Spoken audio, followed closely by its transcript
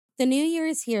The new year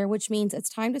is here, which means it's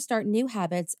time to start new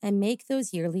habits and make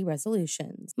those yearly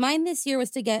resolutions. Mine this year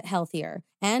was to get healthier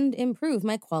and improve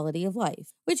my quality of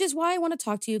life, which is why I want to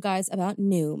talk to you guys about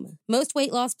Noom. Most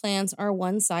weight loss plans are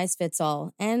one size fits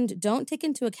all and don't take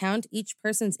into account each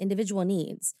person's individual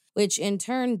needs, which in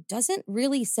turn doesn't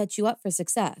really set you up for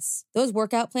success. Those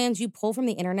workout plans you pull from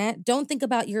the internet don't think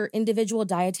about your individual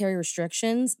dietary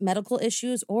restrictions, medical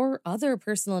issues, or other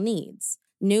personal needs.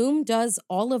 Noom does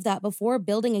all of that before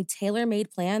building a tailor-made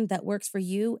plan that works for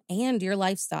you and your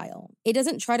lifestyle. It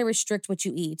doesn't try to restrict what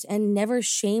you eat and never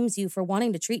shames you for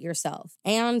wanting to treat yourself.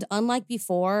 And unlike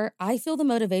before, I feel the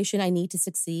motivation I need to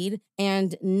succeed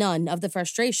and none of the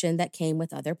frustration that came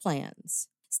with other plans.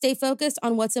 Stay focused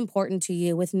on what's important to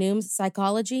you with Noom's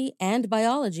psychology and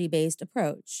biology-based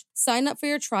approach. Sign up for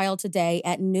your trial today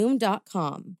at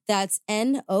Noom.com. That's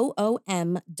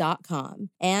Noom.com.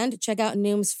 And check out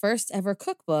Noom's first ever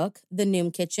cookbook, The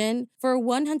Noom Kitchen, for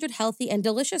 100 healthy and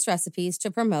delicious recipes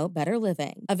to promote better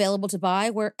living. Available to buy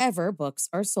wherever books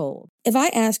are sold. If I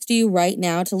asked you right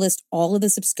now to list all of the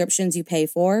subscriptions you pay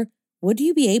for, would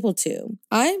you be able to?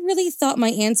 I really thought my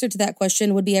answer to that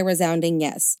question would be a resounding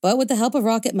yes. But with the help of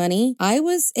Rocket Money, I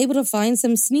was able to find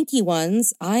some sneaky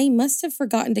ones I must have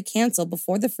forgotten to cancel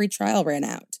before the free trial ran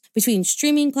out. Between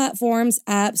streaming platforms,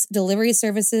 apps, delivery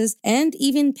services, and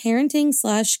even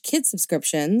parenting/kid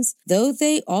subscriptions, though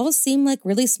they all seem like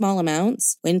really small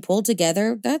amounts, when pulled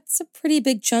together, that's a pretty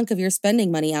big chunk of your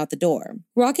spending money out the door.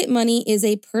 Rocket Money is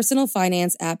a personal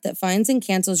finance app that finds and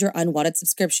cancels your unwanted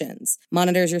subscriptions,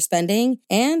 monitors your spending,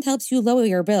 and helps you lower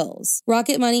your bills.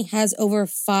 Rocket Money has over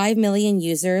 5 million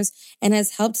users and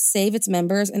has helped save its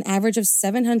members an average of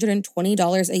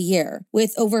 $720 a year,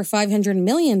 with over $500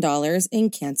 million in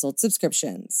canceled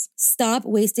subscriptions. Stop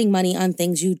wasting money on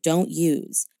things you don't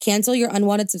use. Cancel your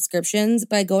unwanted subscriptions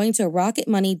by going to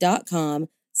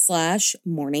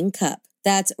rocketmoney.com/morningcup.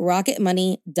 That's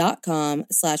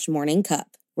rocketmoney.com/morningcup.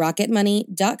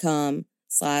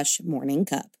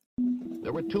 rocketmoney.com/morningcup.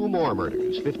 There were two more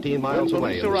murders 15 miles away.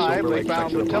 When police arrived, they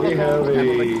found the telephone and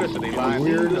electricity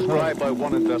lines described by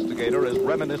one investigator as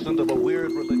reminiscent of a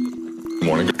weird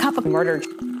religious... Cup of murder.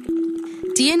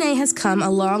 DNA has come a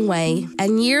long way,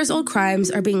 and years-old crimes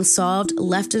are being solved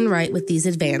left and right with these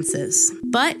advances.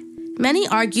 But many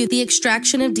argue the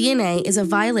extraction of DNA is a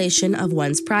violation of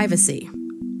one's privacy.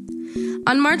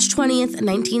 On March 20th,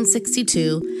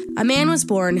 1962, a man was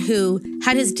born who,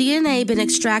 had his DNA been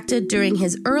extracted during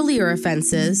his earlier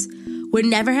offenses, would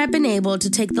never have been able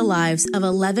to take the lives of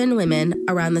 11 women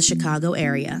around the Chicago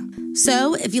area.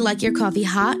 So, if you like your coffee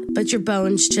hot but your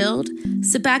bones chilled,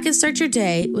 sit back and start your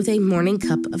day with a morning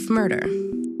cup of murder.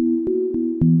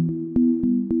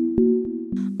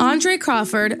 Andre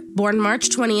Crawford, born March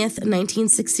 20th,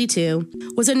 1962,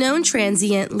 was a known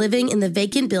transient living in the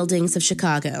vacant buildings of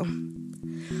Chicago.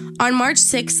 On March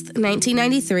 6,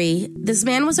 1993, this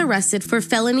man was arrested for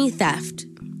felony theft.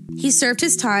 He served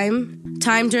his time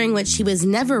during which he was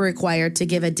never required to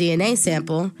give a DNA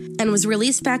sample, and was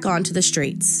released back onto the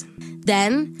streets.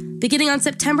 Then, beginning on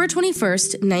September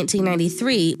 21st,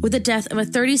 1993, with the death of a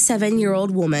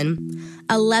 37-year-old woman,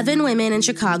 11 women in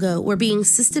Chicago were being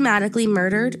systematically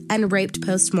murdered and raped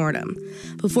post-mortem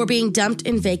before being dumped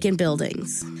in vacant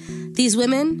buildings. These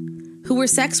women, who were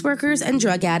sex workers and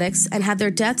drug addicts and had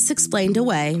their deaths explained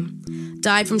away,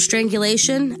 died from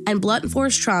strangulation and blunt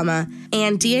force trauma,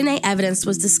 and DNA evidence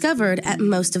was discovered at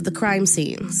most of the crime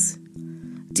scenes.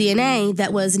 DNA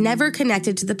that was never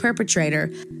connected to the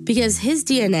perpetrator because his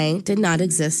DNA did not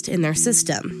exist in their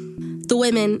system. The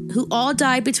women, who all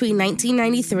died between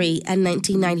 1993 and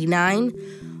 1999,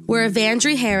 were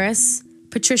Evandria Harris,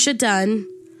 Patricia Dunn,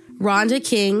 Rhonda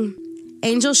King,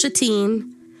 Angel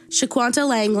Shatine, Shaquanta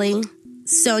Langley,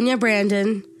 Sonia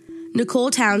Brandon,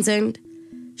 Nicole Townsend,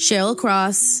 Cheryl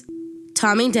Cross,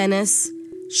 Tommy Dennis,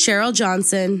 Cheryl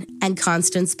Johnson, and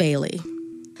Constance Bailey.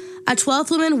 A 12th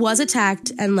woman was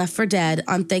attacked and left for dead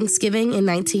on Thanksgiving in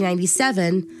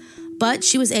 1997, but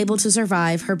she was able to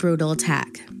survive her brutal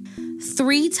attack.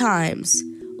 3 times,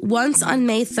 once on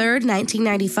May 3rd,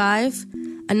 1995,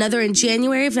 another in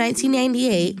January of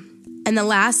 1998, and the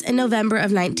last in November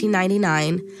of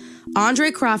 1999, Andre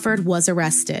Crawford was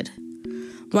arrested.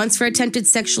 Once for attempted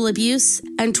sexual abuse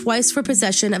and twice for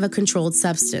possession of a controlled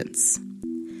substance.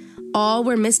 All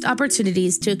were missed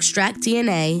opportunities to extract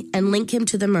DNA and link him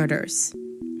to the murders.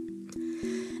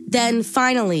 Then,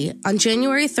 finally, on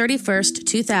January 31st,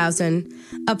 2000,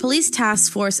 a police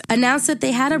task force announced that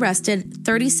they had arrested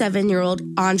 37-year-old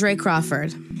Andre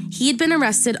Crawford. He had been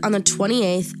arrested on the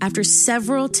 28th after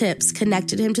several tips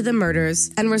connected him to the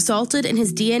murders and resulted in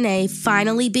his DNA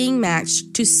finally being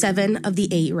matched to 7 of the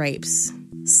 8 rapes.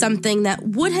 something that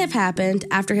would have happened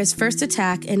after his first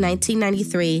attack in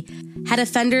 1993 had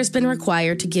offenders been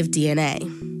required to give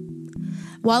DNA.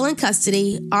 While in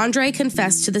custody, Andre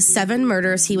confessed to the 7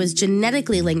 murders he was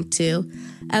genetically linked to,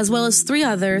 as well as 3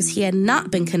 others he had not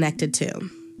been connected to.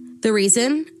 The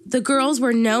reason? The girls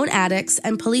were known addicts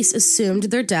and police assumed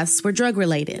their deaths were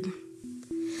drug-related.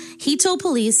 He told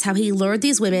police how he lured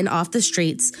these women off the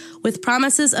streets with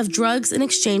promises of drugs in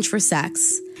exchange for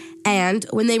sex, and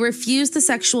when they refused the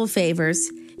sexual favors,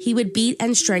 he would beat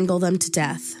and strangle them to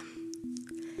death.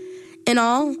 In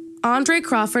all, Andre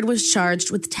Crawford was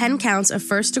charged with 10 counts of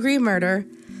first-degree murder,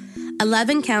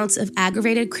 11 counts of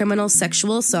aggravated criminal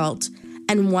sexual assault,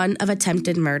 and 1 of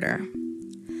attempted murder.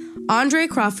 Andre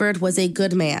Crawford was a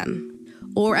good man,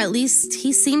 or at least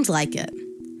he seemed like it.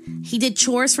 He did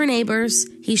chores for neighbors,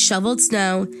 he shoveled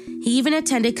snow, he even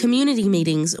attended community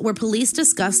meetings where police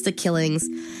discussed the killings,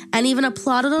 and even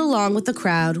applauded along with the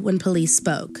crowd when police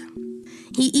spoke.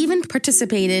 He even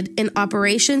participated in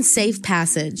Operation Safe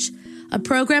Passage, a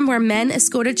program where men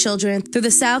escorted children through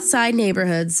the South Side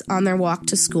neighborhoods on their walk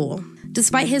to school.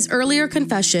 Despite his earlier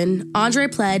confession, Andre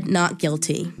pled not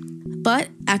guilty. But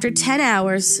after 10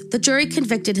 hours, the jury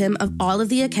convicted him of all of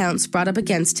the accounts brought up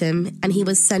against him, and he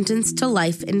was sentenced to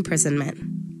life imprisonment.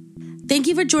 Thank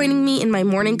you for joining me in my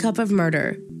morning cup of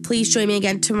murder. Please join me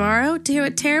again tomorrow to hear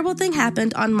what terrible thing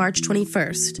happened on March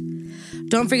 21st.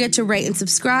 Don't forget to rate and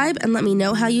subscribe and let me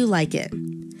know how you like it.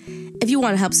 If you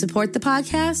want to help support the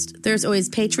podcast, there's always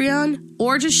Patreon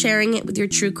or just sharing it with your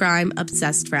true crime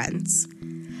obsessed friends.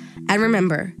 And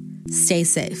remember, stay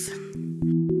safe.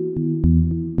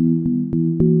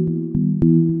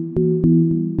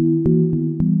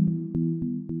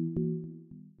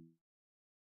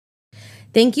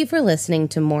 Thank you for listening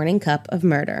to Morning Cup of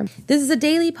Murder. This is a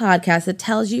daily podcast that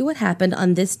tells you what happened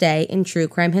on this day in true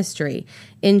crime history.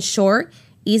 In short,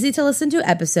 easy to listen to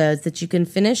episodes that you can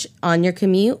finish on your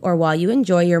commute or while you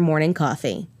enjoy your morning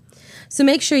coffee. So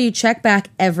make sure you check back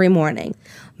every morning.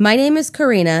 My name is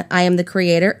Karina. I am the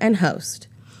creator and host.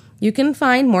 You can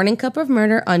find Morning Cup of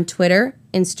Murder on Twitter,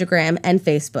 Instagram, and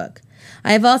Facebook.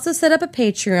 I have also set up a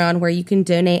Patreon where you can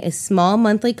donate a small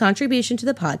monthly contribution to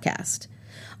the podcast.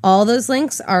 All those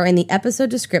links are in the episode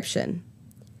description.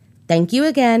 Thank you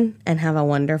again, and have a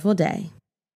wonderful day.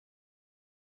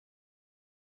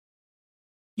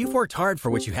 You've worked hard for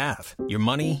what you have. Your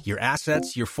money, your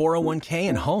assets, your 401k,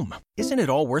 and home. Isn't it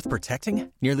all worth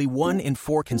protecting? Nearly 1 in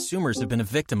 4 consumers have been a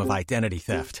victim of identity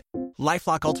theft.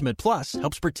 LifeLock Ultimate Plus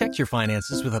helps protect your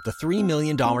finances with up to $3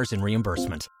 million in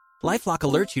reimbursement. LifeLock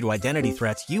alerts you to identity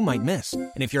threats you might miss.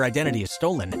 And if your identity is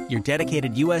stolen, your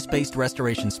dedicated U.S.-based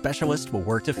restoration specialist will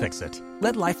work to fix it.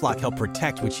 Let LifeLock help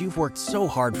protect what you've worked so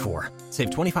hard for. Save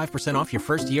 25% off your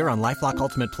first year on LifeLock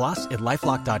Ultimate Plus at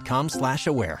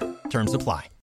LifeLock.com/aware. Terms apply.